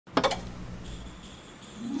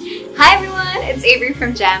it's Avery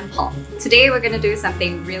from JANNPAUL. Today we're gonna do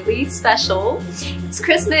something really special. It's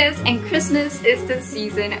Christmas and Christmas is the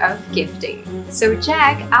season of gifting. So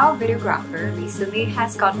Jack, our videographer, recently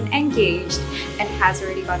has gotten engaged and has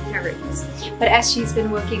already gotten her rings. But as she's been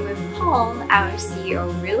working with Paul, our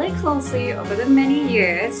CEO, really closely over the many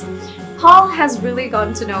years, Paul has really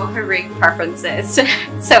gotten to know her ring preferences.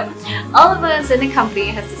 So all of us in the company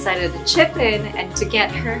has decided to chip in and to get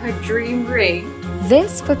her her dream ring.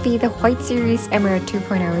 This would be the White Series Emerald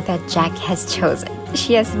 2.0 that Jack has chosen.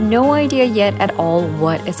 She has no idea yet at all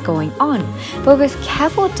what is going on, but with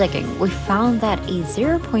careful digging, we found that a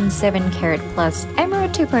 0.7 carat plus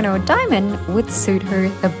Emerald 2.0 diamond would suit her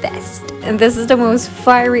the best. And this is the most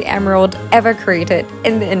fiery emerald ever created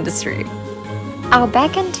in the industry. Our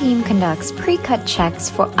backend team conducts pre-cut checks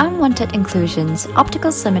for unwanted inclusions,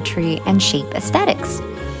 optical symmetry, and shape aesthetics.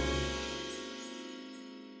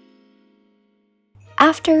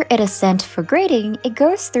 After it is sent for grading, it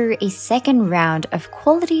goes through a second round of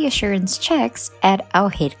quality assurance checks at our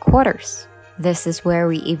headquarters. This is where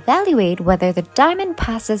we evaluate whether the diamond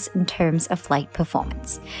passes in terms of light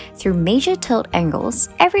performance. Through major tilt angles,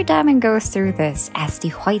 every diamond goes through this as the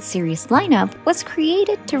White Series lineup was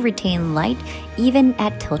created to retain light even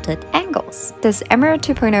at tilted angles. This Emerald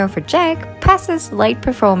 2.0 for Jack passes light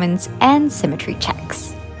performance and symmetry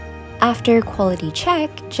checks. After quality check,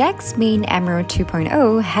 Jack's main Emerald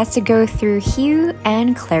 2.0 has to go through hue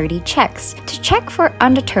and clarity checks to check for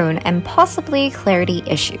undertone and possibly clarity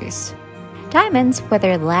issues. Diamonds,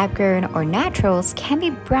 whether lab-grown or naturals, can be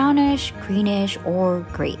brownish, greenish, or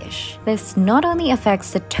grayish. This not only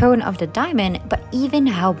affects the tone of the diamond, but even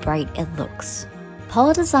how bright it looks.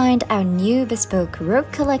 Paul designed our new bespoke rope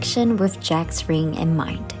collection with Jack's ring in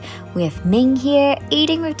mind. We have Ming here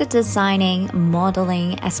aiding with the designing,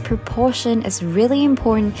 modeling, as proportion is really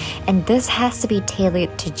important, and this has to be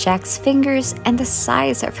tailored to Jack's fingers and the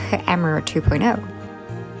size of her Emerald 2.0.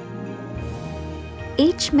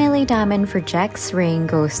 Each melee diamond for Jack's ring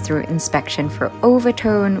goes through inspection for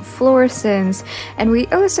overtone, fluorescence, and we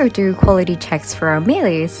also do quality checks for our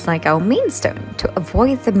melees like our main stone to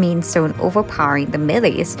avoid the main stone overpowering the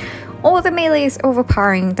melees or the melees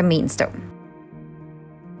overpowering the main stone.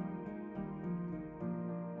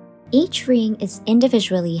 Each ring is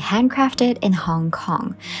individually handcrafted in Hong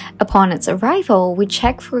Kong. Upon its arrival, we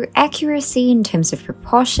check for accuracy in terms of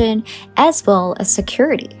proportion as well as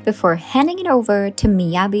security before handing it over to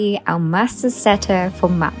Miyabi, our master setter, for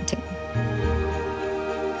mounting.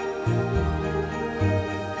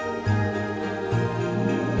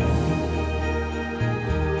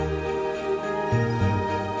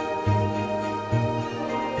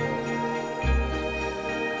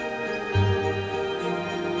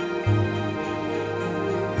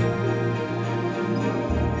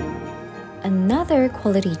 Another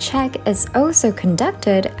quality check is also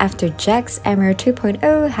conducted after Jack's Emerald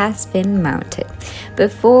 2.0 has been mounted,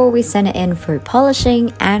 before we send it in for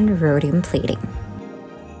polishing and rhodium plating.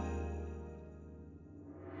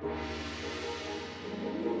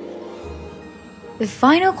 The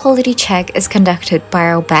final quality check is conducted by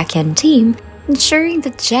our backend team, ensuring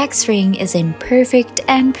that Jack's ring is in perfect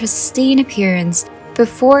and pristine appearance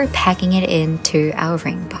before packing it into our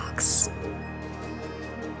ring box.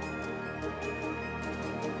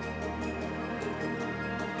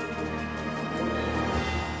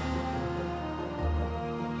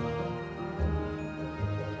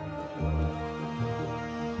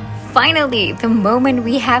 Finally, the moment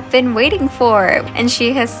we have been waiting for, and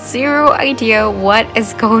she has zero idea what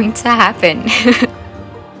is going to happen.